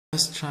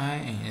Let's try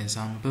an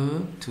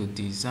example to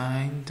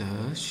design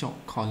the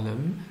shock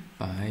column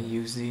by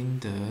using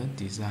the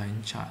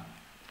design chart.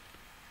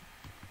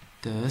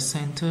 The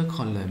center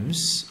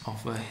columns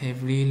of a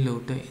heavily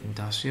loaded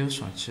industrial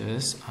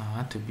structures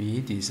are to be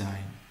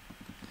designed.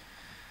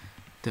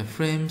 The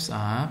frames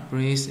are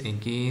braced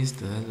against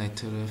the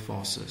lateral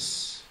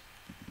forces.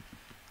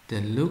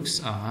 The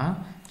loads are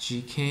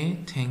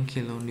GK 10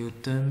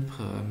 kN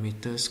per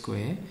meter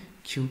square,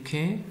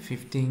 QK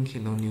 15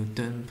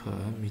 kN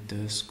per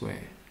meter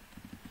square.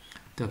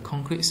 The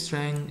concrete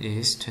strength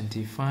is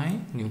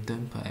 25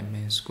 Newton per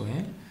mm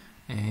square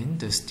and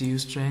the steel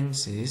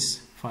strength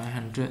is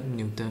 500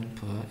 Newton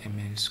per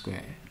mm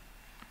square.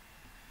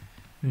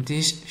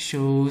 This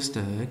shows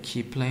the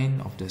key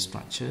plane of the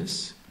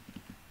structures.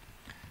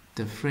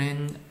 The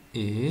frame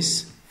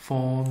is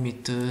 4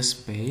 meters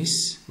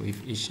space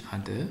with each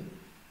other.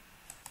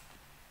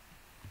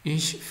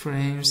 Each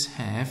frames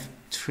have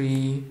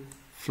 3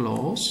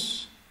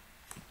 floors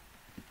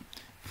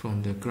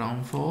from the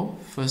ground floor,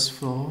 first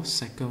floor,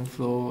 second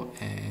floor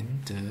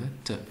and the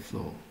third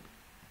floor.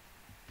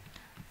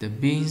 The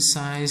beam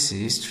size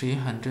is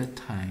 300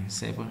 times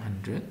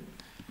 700.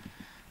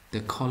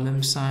 The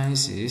column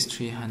size is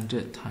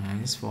 300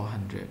 times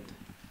 400.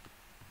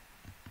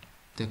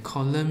 The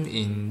column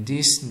in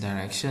this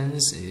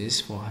directions is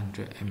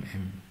 400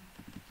 mm.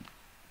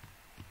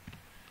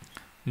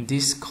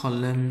 This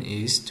column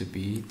is to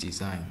be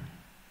designed.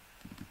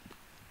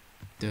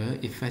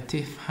 The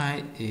effective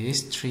height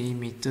is 3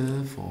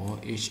 meters for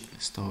each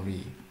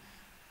story.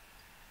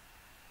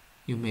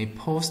 You may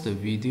pause the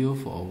video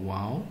for a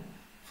while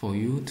for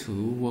you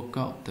to work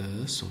out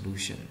the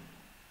solution.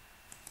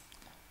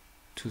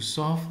 To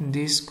solve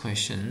these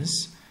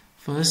questions,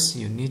 first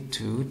you need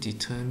to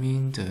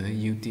determine the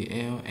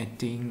UDL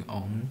acting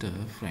on the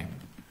frame.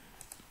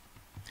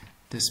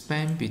 The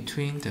span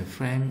between the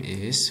frame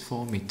is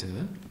 4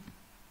 meters.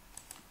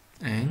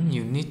 And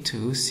you need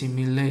to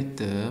simulate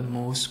the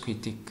most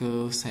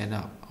critical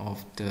setup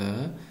of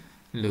the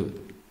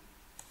load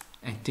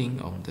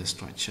acting on the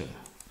structure.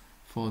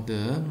 For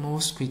the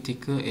most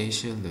critical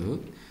axial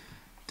load,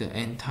 the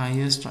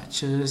entire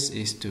structure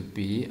is to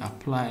be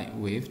applied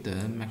with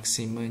the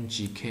maximum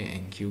GK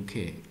and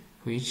QK,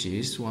 which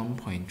is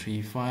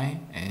 1.35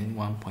 and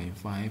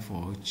 1.5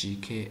 for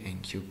GK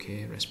and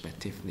QK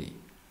respectively.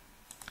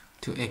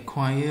 To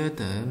acquire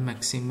the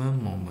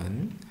maximum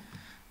moment,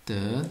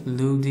 the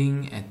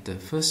loading at the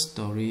first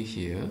story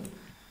here,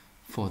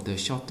 for the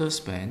shorter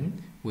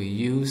span, we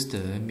use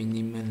the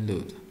minimum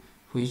load,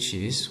 which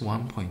is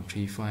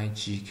 1.35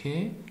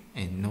 GK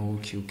and no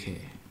QK.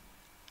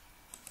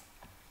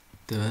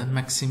 The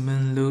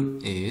maximum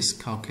load is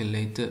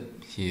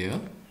calculated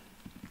here.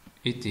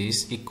 It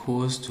is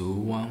equals to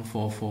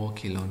 144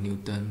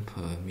 kN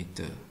per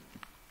meter.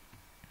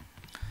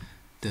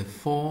 The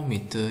 4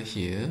 meter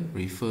here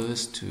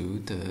refers to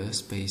the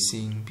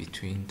spacing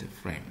between the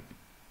frame.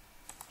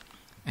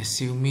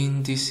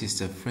 Assuming this is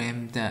the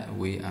frame that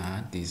we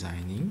are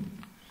designing,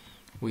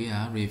 we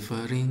are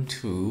referring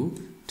to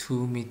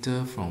 2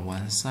 meters from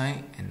one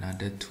side,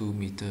 another 2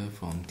 meters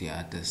from the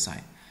other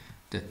side.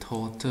 The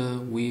total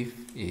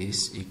width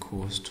is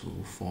equals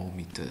to 4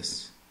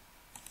 meters.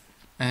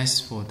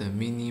 As for the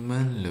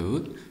minimum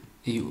load,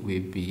 it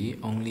will be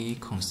only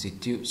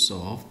constitutes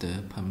of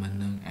the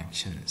permanent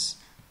actions.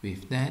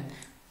 With that,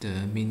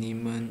 the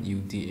minimum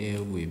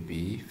UDL will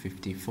be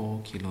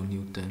 54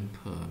 kN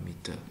per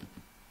meter.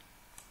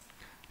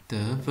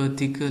 The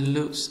vertical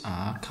loads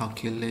are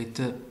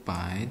calculated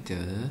by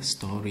the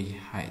story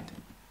height.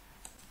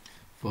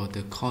 For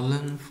the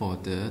column for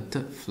the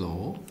third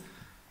floor,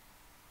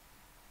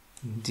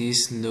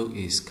 this load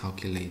is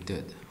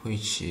calculated,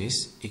 which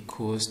is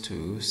equals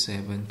to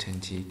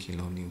 720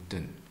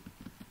 kN.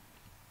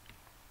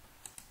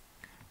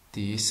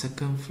 The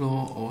second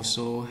floor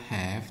also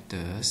have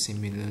the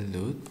similar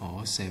load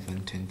or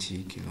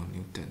 720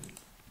 kN.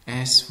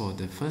 As for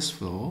the first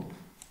floor,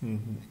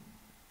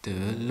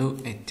 the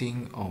load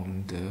acting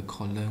on the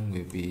column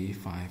will be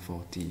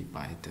 540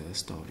 by the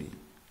story.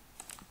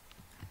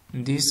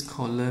 This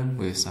column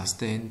will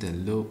sustain the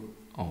load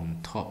on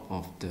top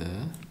of the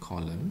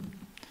column,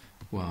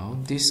 while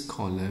this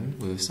column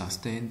will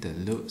sustain the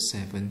load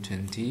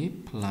 720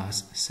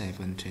 plus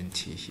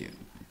 720 here.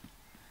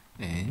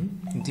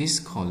 And this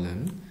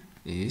column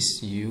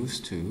is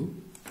used to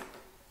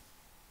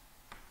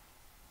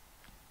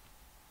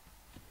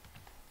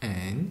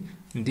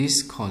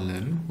this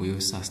column will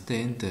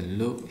sustain the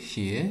load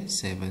here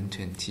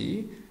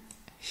 720,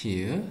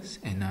 here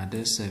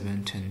another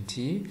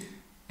 720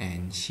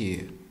 and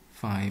here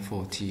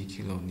 540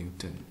 kN.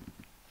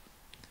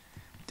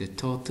 The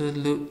total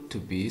load to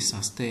be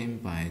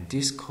sustained by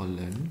this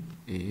column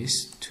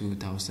is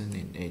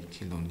 2008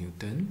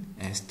 kN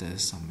as the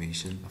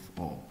summation of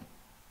all.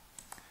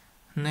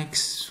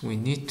 Next, we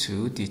need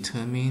to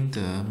determine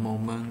the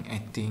moment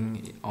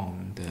acting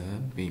on the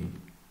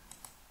beam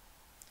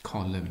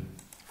column.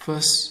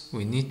 First,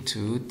 we need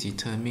to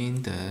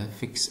determine the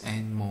fixed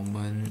end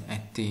moment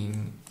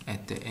acting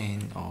at the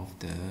end of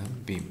the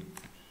beam.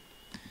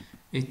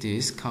 It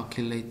is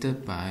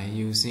calculated by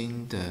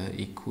using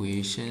the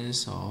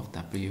equations of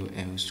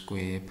WL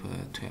squared per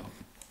 12.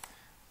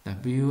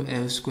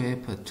 WL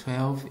squared per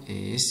 12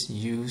 is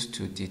used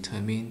to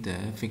determine the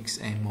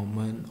fixed end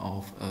moment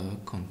of a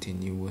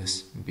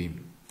continuous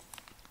beam.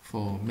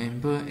 For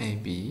member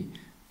AB,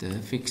 the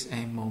fixed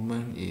end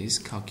moment is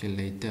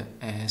calculated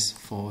as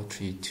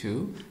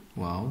 432,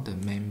 while the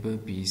member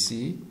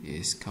BC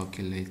is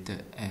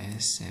calculated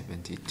as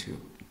 72.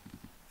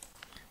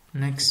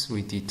 Next,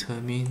 we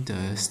determine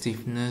the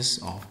stiffness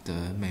of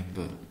the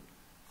member.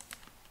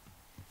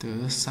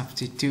 The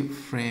substitute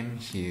frame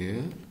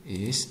here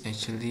is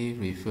actually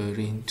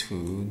referring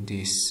to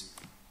this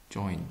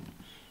joint.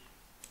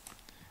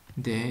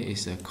 There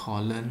is a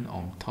column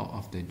on top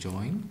of the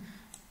joint,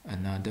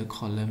 another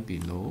column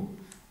below,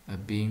 a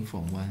beam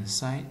from one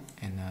side,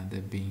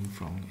 another beam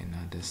from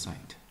another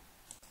side.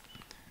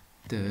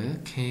 The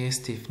K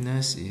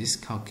stiffness is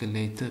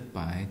calculated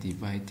by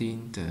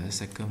dividing the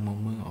second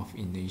moment of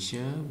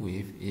inertia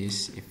with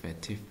its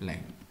effective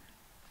length.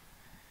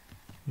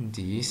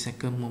 The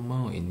second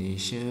moment of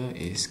inertia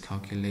is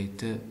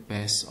calculated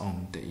based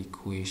on the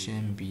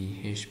equation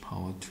BH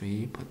power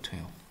 3 per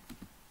 12.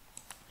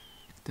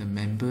 The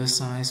member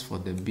size for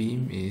the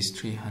beam is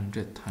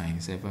 300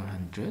 times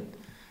 700.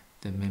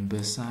 The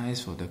member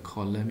size for the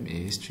column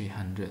is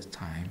 300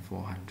 times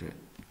 400.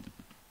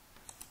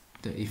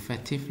 The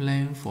effective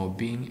length for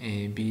beam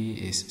AB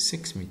is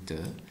 6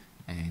 meter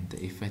and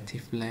the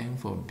effective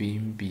length for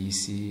beam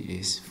BC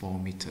is 4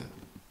 meter.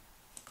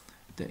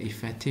 The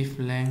effective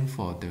length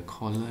for the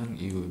column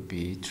it will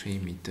be 3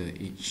 meter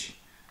each.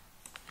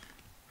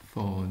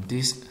 For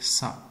this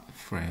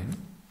subframe,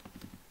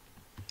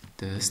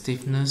 the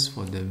stiffness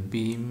for the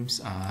beams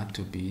are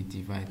to be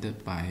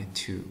divided by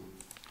 2.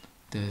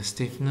 The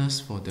stiffness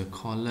for the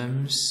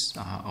columns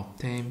are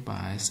obtained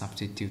by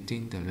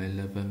substituting the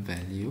relevant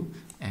value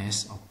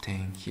as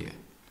obtained here.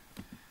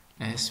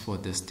 As for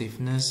the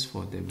stiffness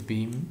for the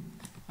beam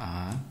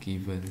are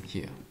given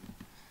here.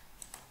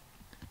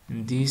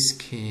 These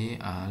K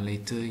are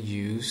later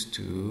used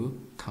to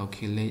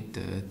calculate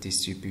the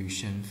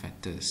distribution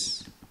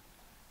factors.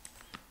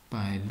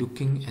 By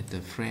looking at the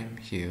frame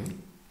here,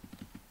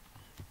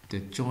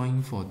 the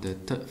joint for the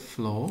third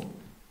floor,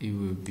 it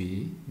will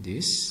be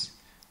this.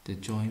 The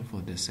joint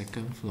for the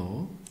second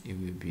floor, it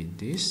will be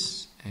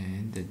this,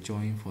 and the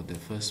joint for the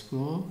first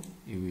floor,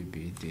 it will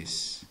be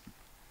this.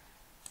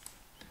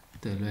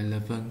 The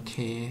relevant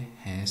K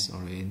has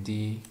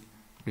already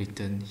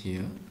written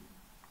here.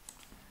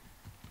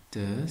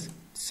 The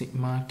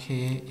sigma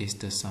K is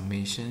the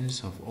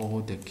summations of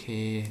all the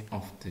K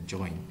of the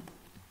joint.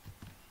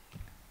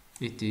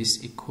 It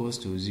is equals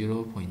to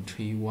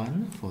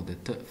 0.31 for the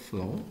third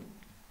floor,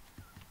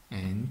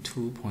 and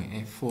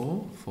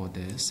 2.84 for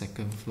the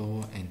second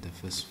floor and the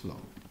first floor.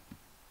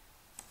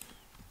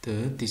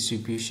 The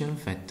distribution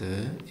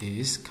factor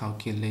is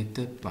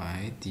calculated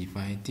by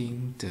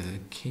dividing the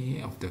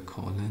K of the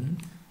column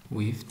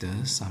with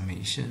the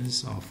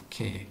summations of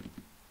K.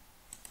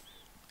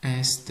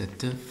 As the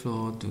third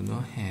floor do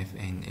not have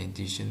an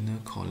additional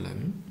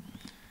column,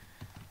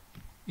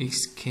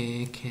 its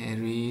K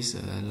carries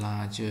a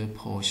larger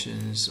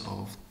portions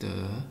of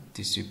the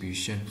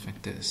distribution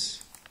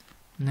factors.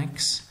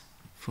 Next,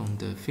 from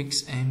the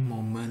fixed end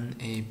moment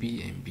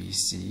AB and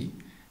BC,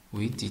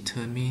 we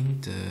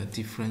determine the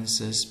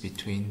differences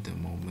between the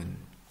moment.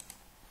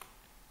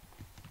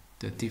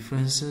 The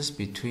differences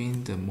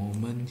between the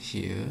moment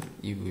here,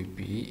 it will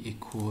be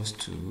equals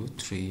to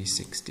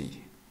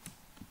 360.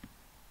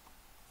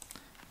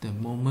 The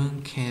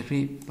moment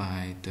carried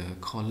by the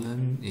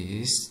column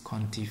is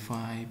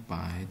quantified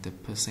by the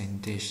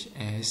percentage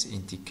as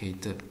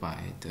indicated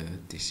by the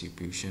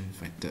distribution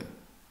factor.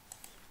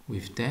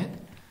 With that,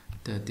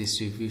 the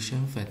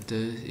distribution factor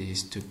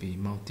is to be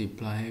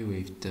multiplied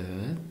with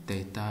the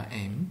delta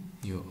M.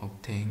 You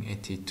obtain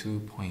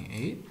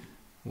 82.8,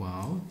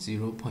 while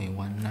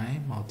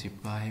 0.19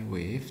 multiplied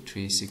with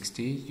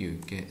 360, you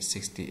get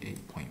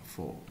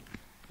 68.4.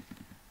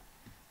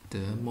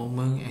 The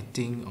moment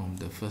acting on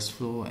the first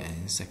floor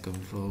and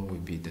second floor will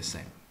be the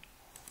same.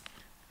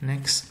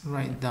 Next,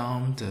 write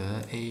down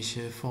the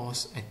axial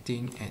force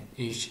acting at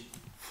each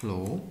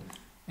floor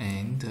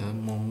and the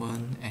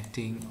moment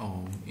acting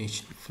on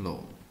each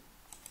floor.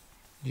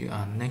 You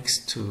are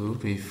next to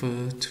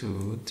refer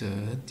to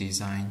the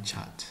design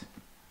chart.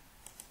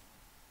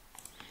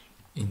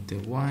 In the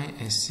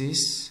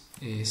y-axis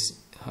is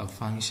a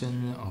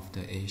function of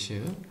the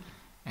axial,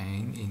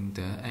 and in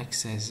the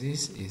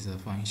x-axis is a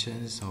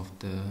function of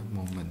the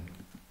moment.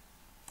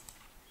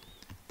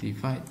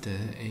 Divide the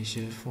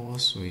axial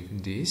force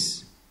with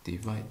this,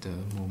 divide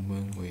the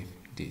moment with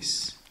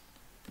this.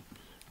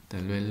 The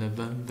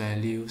relevant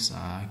values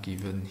are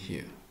given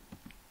here.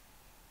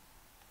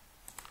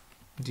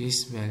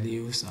 These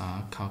values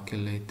are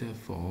calculated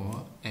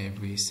for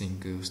every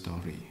single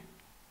story.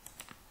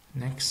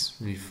 Next,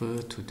 refer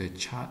to the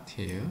chart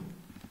here.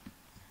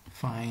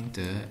 Find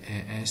the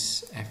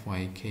AS,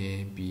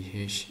 FYK,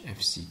 BH,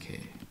 FCK.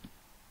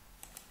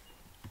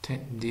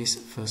 Take this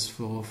first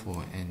floor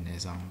for an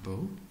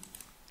example.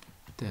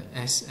 The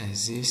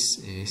x-axis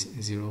is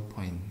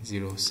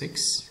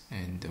 0.06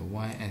 and the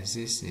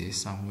y-axis is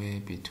somewhere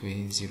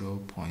between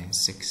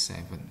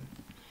 0.67.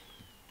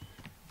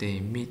 They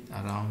meet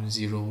around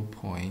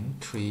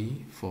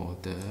 0.3 for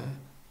the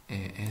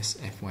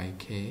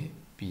ASFYK,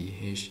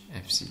 BH,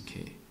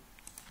 FCK.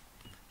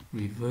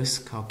 Reverse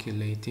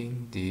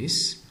calculating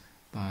this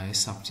by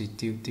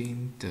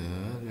substituting the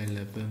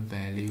relevant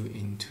value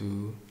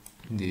into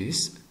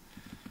this,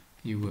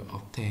 you will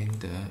obtain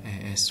the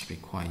AS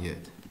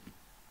required.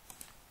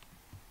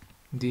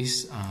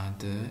 These are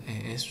the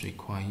AS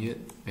required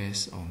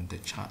based on the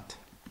chart.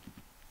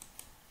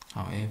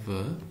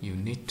 However, you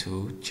need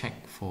to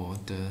check for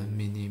the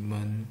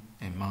minimum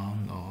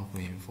amount of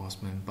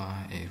reinforcement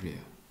bar area.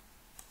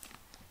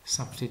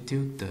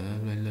 Substitute the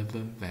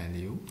relevant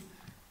value.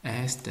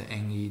 As the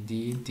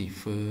NED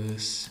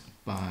differs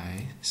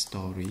by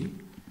story,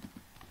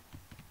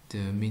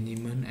 the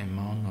minimum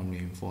amount of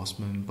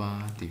reinforcement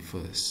bar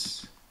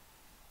differs.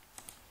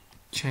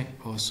 Check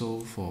also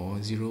for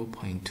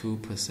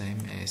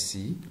 0.2%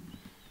 SC.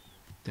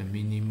 The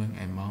minimum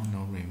amount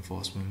of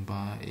reinforcement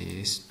bar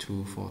is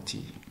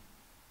 240.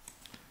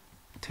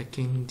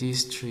 Taking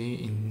these three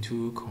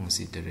into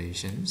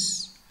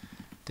considerations,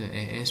 the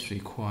AS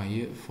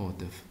required for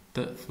the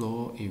third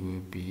floor it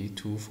will be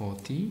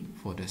 240,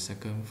 for the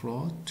second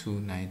floor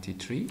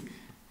 293,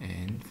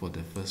 and for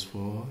the first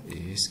floor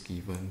is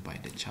given by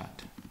the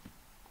chart.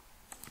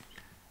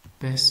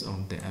 Based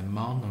on the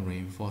amount of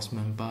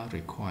reinforcement bar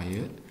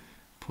required,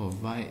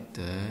 provide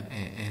the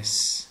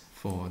AS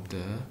for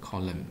the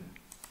column.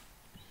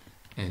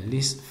 At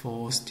least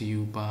 4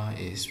 steel bar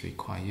is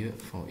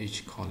required for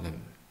each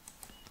column.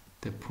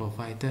 The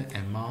provided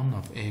amount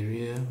of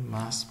area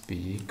must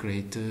be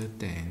greater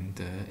than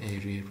the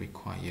area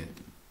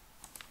required.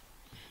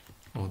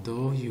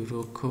 Although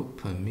Eurocode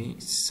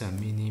permits a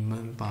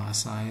minimum bar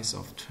size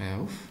of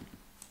 12,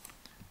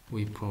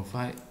 we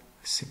provide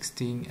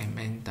 16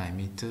 mm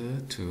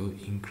diameter to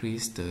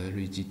increase the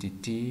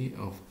rigidity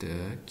of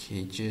the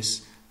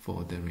cages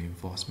for the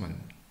reinforcement.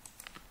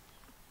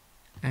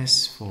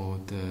 As for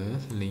the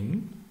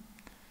length,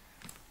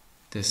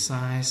 the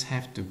size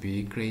have to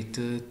be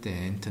greater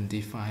than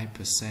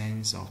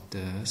 25% of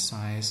the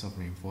size of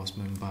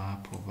reinforcement bar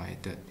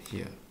provided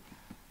here.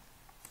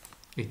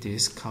 It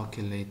is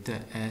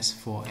calculated as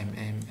 4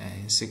 mm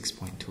and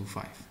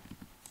 6.25.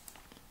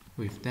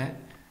 With that,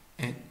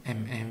 8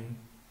 mm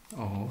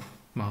of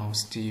mild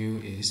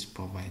steel is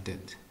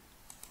provided.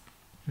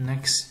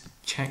 Next,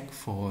 check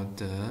for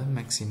the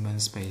maximum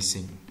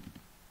spacing.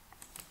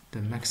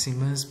 The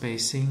maximum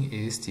spacing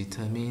is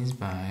determined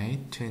by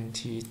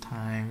 20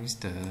 times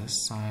the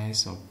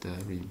size of the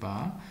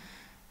rebar,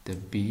 the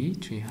B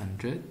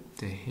 300,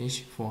 the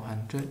H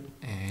 400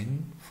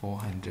 and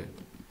 400.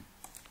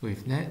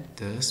 With that,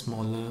 the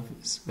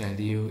smallest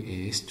value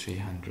is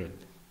 300.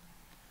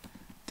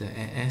 The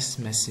AS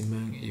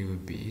maximum it will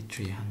be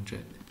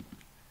 300.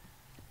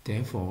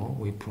 Therefore,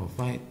 we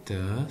provide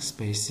the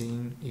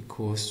spacing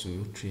equals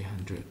to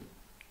 300.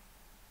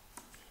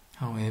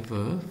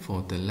 However,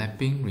 for the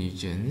lapping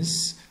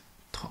regions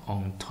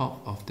on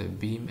top of the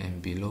beam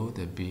and below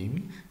the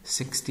beam,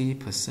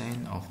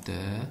 60% of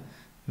the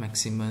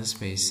maximum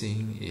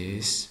spacing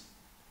is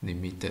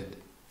limited.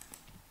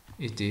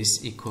 It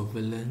is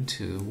equivalent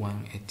to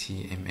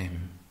 180 mm.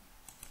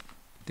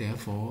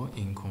 Therefore,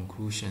 in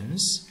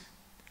conclusions,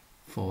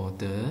 for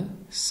the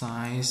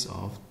size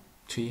of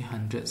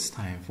 300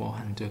 times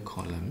 400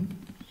 column,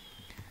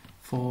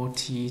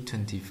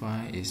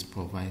 4025 is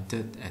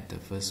provided at the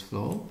first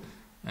floor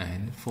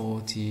and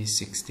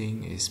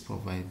 4016 is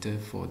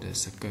provided for the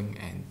second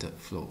and third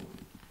floor.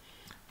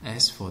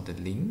 As for the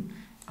length,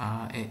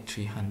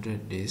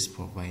 R8300 is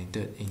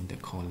provided in the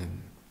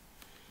column.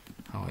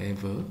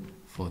 However,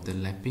 for the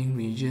lapping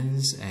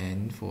regions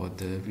and for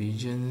the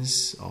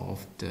regions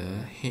of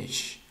the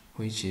H,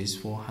 which is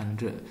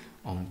 400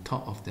 on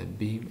top of the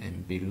beam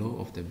and below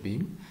of the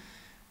beam,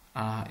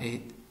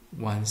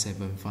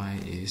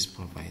 R8175 is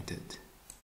provided.